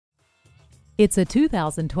It's a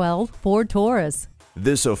 2012 Ford Taurus.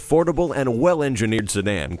 This affordable and well-engineered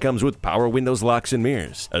sedan comes with power windows, locks and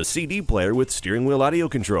mirrors, a CD player with steering wheel audio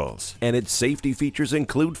controls, and its safety features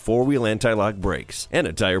include four-wheel anti-lock brakes and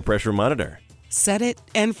a tire pressure monitor. Set it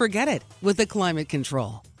and forget it with the climate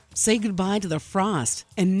control. Say goodbye to the frost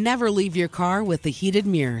and never leave your car with the heated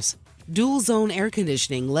mirrors. Dual zone air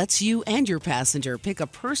conditioning lets you and your passenger pick a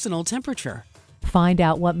personal temperature. Find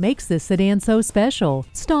out what makes this sedan so special.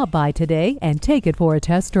 Stop by today and take it for a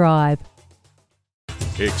test drive.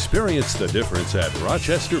 Experience the difference at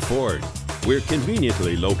Rochester Ford. We're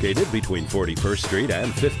conveniently located between 41st Street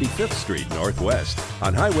and 55th Street Northwest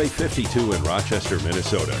on Highway 52 in Rochester,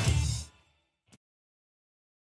 Minnesota.